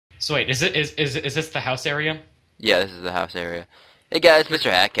So wait, is this the house area? Yeah, this is the house area. Hey guys,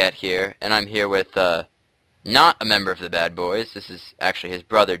 MrHatKat here, and I'm here with, not a member of the Bad Boys. This is actually his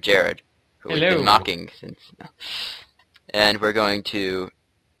brother, Gered, who we've Hello. been mocking since... And we're going to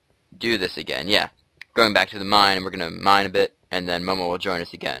do this again, yeah. Going back to the mine, and we're going to mine a bit, and then Momo will join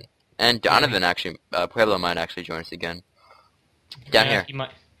us again. And Donovan actually, Pueblo might actually join us again. Down here.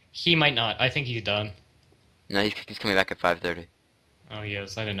 He might not. I think he's done. No, he's coming back at 5:30. Oh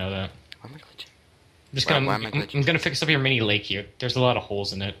yes, I didn't know that. Why am I glitching? I'm gonna fix up your mini lake here. There's a lot of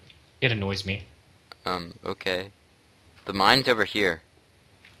holes in it. It annoys me. Okay. The mine's over here.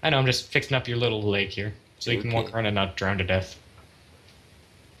 I know. I'm just fixing up your little lake here, so you can walk around and not drown to death.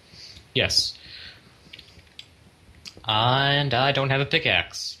 Yes. And I don't have a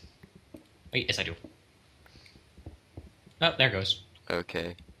pickaxe. Wait, yes I do. Oh, there it goes.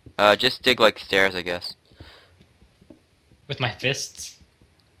 Okay. Just dig like stairs, I guess. With my fists?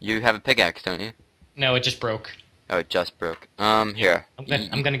 You have a pickaxe, don't you? No, it just broke. Oh, it just broke. Here.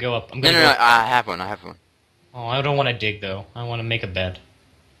 I'm gonna go up. No, I have one. Oh, I don't want to dig though. I want to make a bed.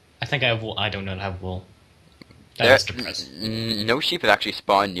 I think I have wool. I don't know. I have wool. That's depressing. No sheep have actually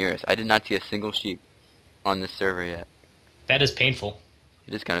spawned near us. I did not see a single sheep on this server yet. That is painful.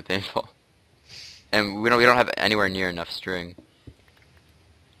 It is kind of painful. And we don't have anywhere near enough string.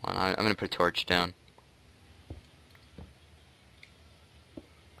 I'm gonna put a torch down.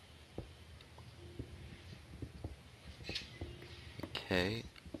 Okay.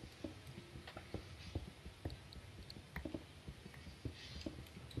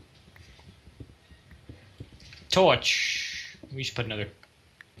 Torch. We should put another.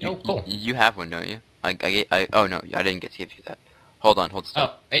 Oh, cool. You have one, don't you? Oh no, I didn't get to give you that. Hold still.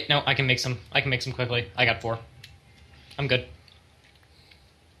 Oh, wait, no, I can make some. I can make some quickly. I got 4. I'm good.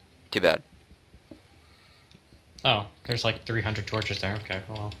 Too bad. Oh, there's like 300 torches there. Okay,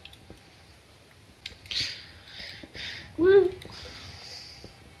 well. Woo.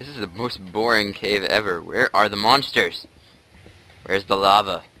 This is the most boring cave ever. Where are the monsters? Where's the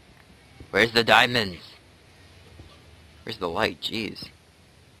lava? Where's the diamonds? Where's the light? Jeez.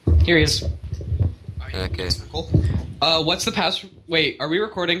 Here he is. Okay. What's the password? Wait, are we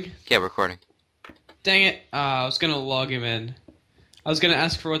recording? Yeah, recording. Dang it. I was gonna log him in. I was gonna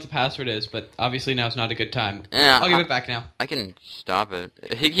ask for what the password is, but obviously now's not a good time. Yeah, I'll give it back now. I can stop it.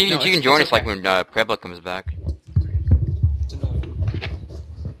 He can join us like when Pueblo comes back.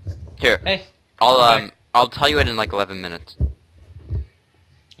 Here. Hey. I'll tell you it in like 11 minutes.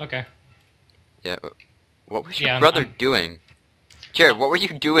 Okay. Yeah. What was your brother doing? Jared, what were you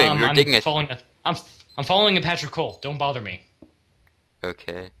doing? We were digging it. I'm following a patch of coal. Don't bother me.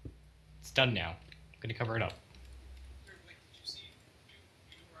 Okay. It's done now. I'm gonna cover it up.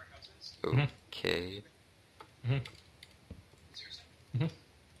 Okay.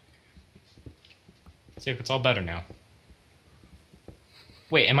 See if it's all better now.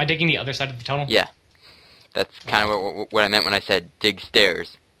 Wait, am I digging the other side of the tunnel? Yeah. That's kind of what I meant when I said dig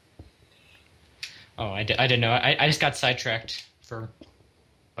stairs. Oh, I didn't know. I just got sidetracked for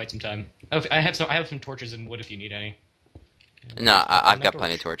quite some time. Oh, I have some torches and wood if you need any. No, I've got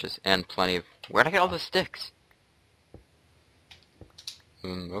plenty of torches and plenty of. Where'd I get all the sticks?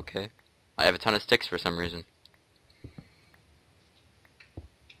 Okay. I have a ton of sticks for some reason.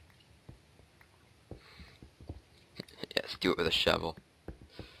 Yes, do it with a shovel.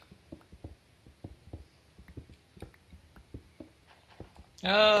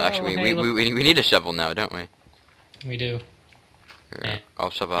 Oh, actually, hey, we need a shovel now, don't we? We do. Here,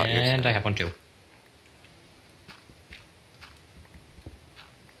 I'll shovel out here. And I have one too.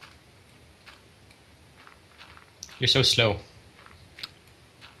 You're so slow.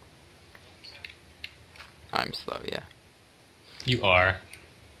 I'm slow, yeah. You are.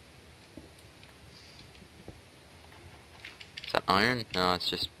 Is that iron? No,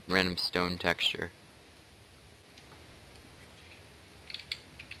 it's just random stone texture.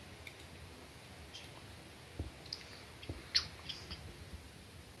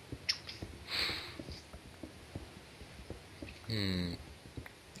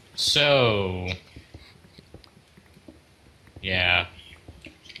 So... yeah.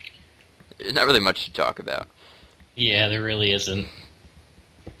 There's not really much to talk about. Yeah, there really isn't.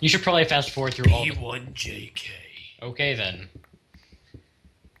 You should probably fast forward through all the... P1JK. Okay, then.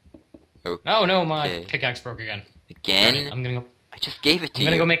 Okay. Oh, no, my pickaxe broke again. Again? I'm gonna go... I just gave it to you.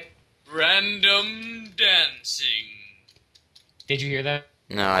 I'm gonna go make... Random dancing. Did you hear that?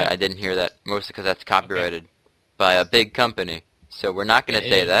 No, I didn't hear that. Mostly because that's copyrighted by a big company. So we're not gonna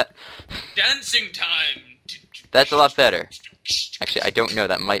say that. Dancing time. That's a lot better. Actually, I don't know.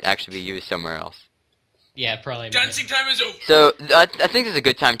 That might actually be used somewhere else. Yeah, probably. Dancing time is over. So, I think this is a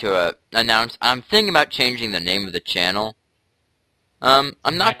good time to announce. I'm thinking about changing the name of the channel. I'm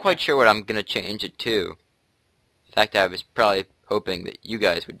not quite sure what I'm going to change it to. In fact, I was probably hoping that you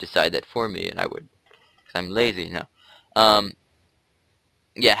guys would decide that for me, and I would. Because I'm lazy now.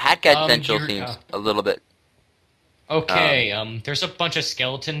 Yeah, HatKat Central seems a little bit... Okay, there's a bunch of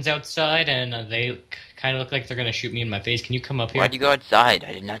skeletons outside, and they kind of look like they're going to shoot me in my face. Can you come up here? Why'd you go outside?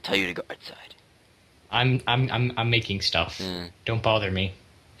 I did not tell you to go outside. I'm making stuff. Don't bother me.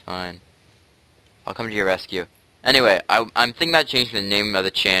 Fine. I'll come to your rescue. Anyway, I'm thinking about changing the name of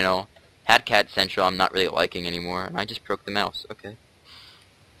the channel. HatKat Central I'm not really liking anymore, and I just broke the mouse. Okay.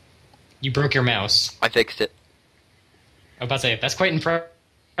 You broke your mouse. I fixed it. I was about to say, that's quite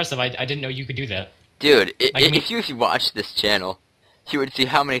impressive. I didn't know you could do that. Dude, if you watched this channel, you would see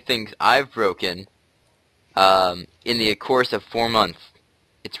how many things I've broken in the course of 4 months.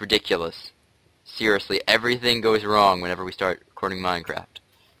 It's ridiculous. Seriously, everything goes wrong whenever we start recording Minecraft.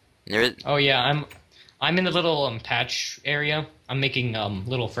 Oh yeah, I'm in the little patch area. I'm making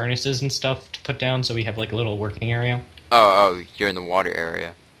little furnaces and stuff to put down, so we have like a little working area. Oh, you're in the water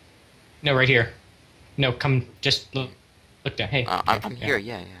area. No, right here. No, come, just look down. Hey, I'm here.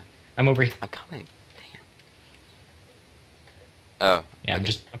 Yeah. I'm over here. I'm coming. Oh. Yeah,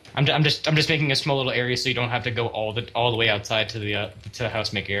 okay. I'm just making a small little area so you don't have to go all the way outside to the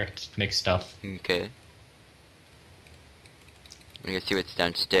house maker to make stuff. Okay. I'm gonna see what's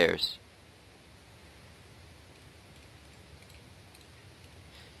downstairs.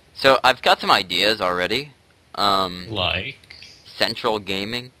 So I've got some ideas already. Like Central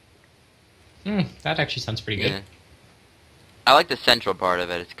Gaming. That actually sounds pretty good. Yeah. I like the central part of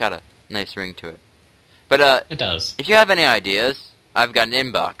it. It's got a nice ring to it. But it does. If you have any ideas, I've got an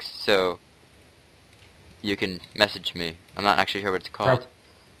inbox, so you can message me. I'm not actually sure what it's called.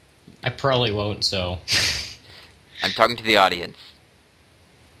 I probably won't, so... I'm talking to the audience.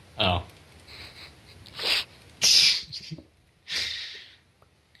 Oh.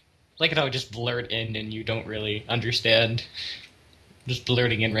 Like how I just blurt in and you don't really understand. Just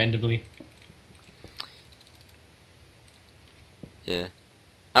blurting in randomly. Yeah.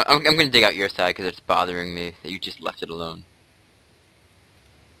 I'm gonna dig out your side because it's bothering me that you just left it alone.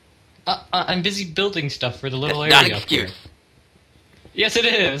 I'm busy building stuff for the little That's area. not an excuse. Yes, it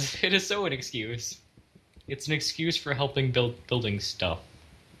is. It is so an excuse. It's an excuse for helping building stuff.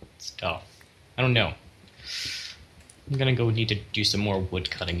 I don't know. I'm gonna go need to do some more wood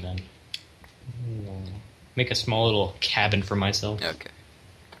cutting then. Make a small little cabin for myself. Okay.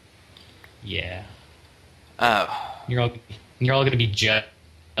 Yeah. Oh. You're all gonna be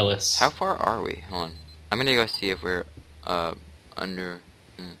jealous. How far are we? Hold on. I'm gonna go see if we're under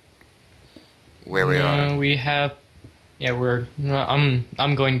where we are. We have. Yeah, we're.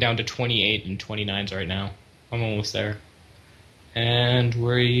 I'm going down to 28 and 29s right now. I'm almost there. And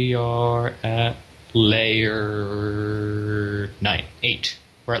we are at layer 8.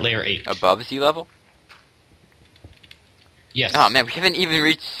 We're at layer 8. Above sea level? Yes. Oh man, we haven't even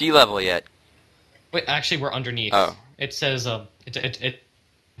reached sea level yet. Wait, actually, we're underneath. Oh. It says it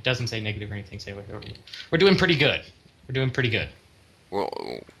doesn't say negative or anything. We're doing pretty good.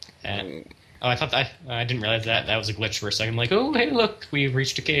 Well, And I thought I didn't realize that was a glitch for a second. I'm like, oh hey, look, we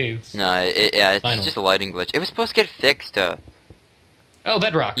reached a cave. no, it's Finally. just a lighting glitch. It was supposed to get fixed. Oh,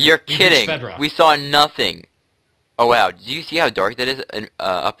 bedrock. You're We reached kidding. bedrock. We saw nothing. Oh wow, did you see how dark that is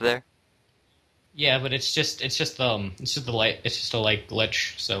up there? Yeah, but it's just the light. It's just a light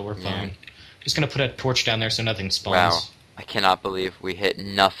glitch, so we're fine. Just gonna put a torch down there so nothing spawns. Wow, I cannot believe we hit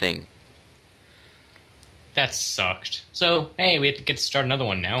nothing. That sucked. So hey, we have to get to start another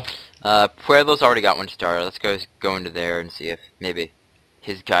one now. Pueblo's already got one started. Let's go into there and see if maybe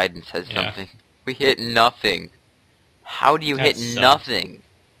his guidance has something. We hit nothing. How do you hit nothing?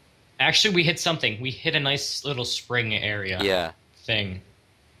 Actually, we hit something. We hit a nice little spring area. Thing.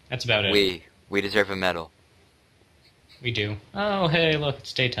 That's about it. We deserve a medal. We do. Oh, hey, look,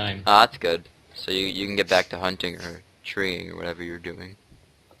 it's daytime. Ah, that's good. So you can get back to hunting or treeing or whatever you're doing.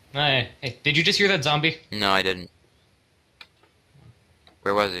 Hey, did you just hear that zombie? No, I didn't.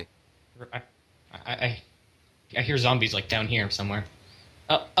 Where was he? I hear zombies like down here somewhere.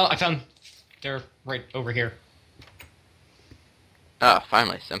 Oh, I found. They're right over here. Oh,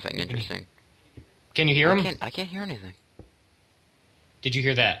 finally something interesting. Can you hear them? I can't hear anything. Did you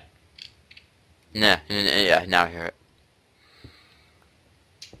hear that? Nah, yeah, now I hear it.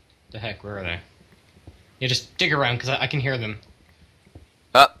 The heck, where are they? Yeah, just dig around because I can hear them.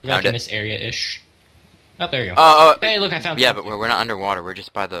 Oh, Like found in it. this area-ish. Oh, there you go. Oh, Hey, look, I found. yeah, something. but we're not underwater. We're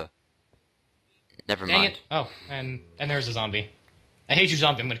just by the. Never Dang mind. it! Oh, and there's a zombie. I hate you,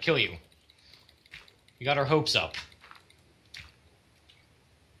 zombie. I'm gonna kill you. We got our hopes up.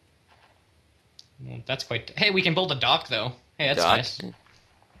 Well, that's quite... Hey, we can build a dock, though. Hey, that's Dock? nice.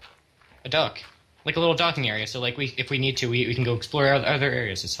 A dock. Like a little docking area, so like if we need to, we can go explore other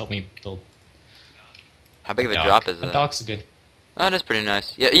areas. Just help me build How big of a dock. drop is A that? dock's good. Oh, that's pretty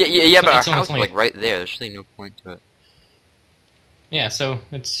nice. Yeah, but our It's house is only- like right there. There's really no point to it. Yeah, so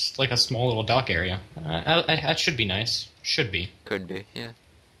it's like a small little dock area. That should be nice. Should be. Could be, yeah.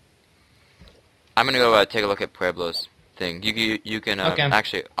 I'm gonna go take a look at Pueblo's thing. You can Okay.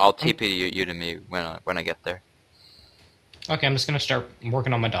 actually I'll TP you to me when I get there. Okay, I'm just gonna start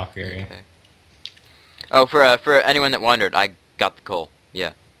working on my dock area. Okay. Oh, for anyone that wondered, I got the coal.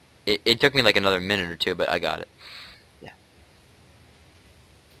 Yeah, it took me like another minute or two, but I got it. Yeah.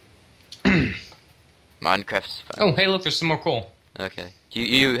 Minecraft's fun. Oh, hey, look, there's some more coal. Okay.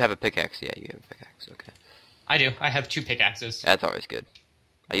 You have a pickaxe? Yeah, you have a pickaxe. Okay. I do. I have 2 pickaxes. That's always good.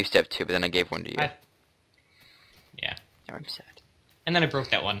 I used to have 2, but then I gave one to you. Yeah. Now I'm sad. And then I broke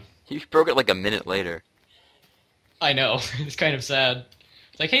that one. You broke it like a minute later. I know. It's kind of sad.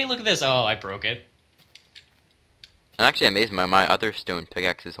 It's like, hey, look at this. Oh, I broke it. I'm actually amazed my other stone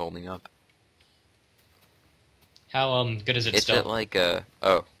pickaxe is holding up. How good is it It's still? at like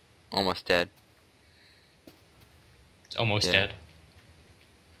oh, almost dead. It's almost Yeah. dead.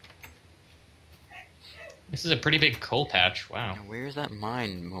 This is a pretty big coal patch. Wow. Now, where's that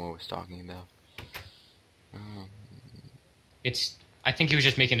mine Mo was talking about? It's. I think he was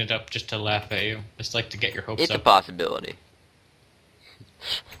just making it up just to laugh at you, just like to get your hopes It's a up. possibility.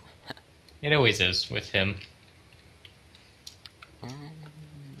 It always is with him.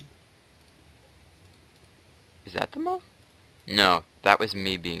 Is that the Mo? No, that was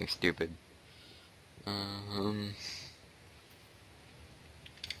me being stupid.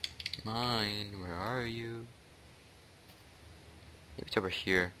 Mine, where are you? It's over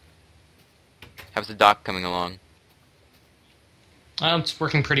here. How's the dock coming along? It's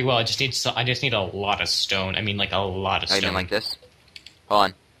working pretty well. I just need a lot of stone. I mean, like a lot of Oh, you stone. doing like this?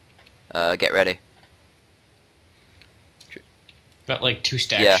 Hold on. Get ready. About like 2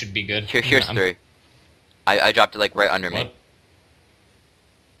 stacks Yeah. should be good. Here's I'm- 3. I dropped it like right under me. What?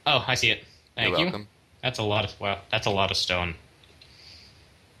 Oh, I see it. Thank You're you. welcome. That's a lot of that's a lot of stone.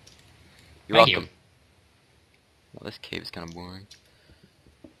 You're Thank welcome. you. Well, this cave is kind of boring.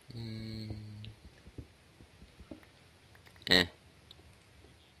 Eh.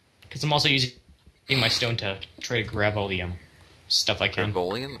 Because I'm also using my stone to try to grab all the stuff I can.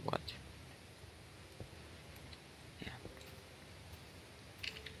 Herbolium? What? Yeah.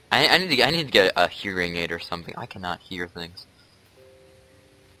 I need to get a hearing aid or something. I cannot hear things.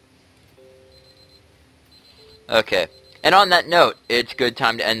 Okay. And on that note, it's good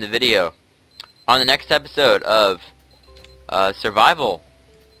time to end the video. On the next episode of Survival,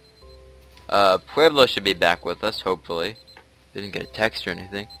 Pueblo should be back with us, hopefully. Didn't get a text or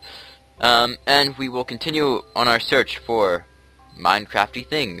anything. And we will continue on our search for Minecrafty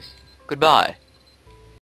things. Goodbye.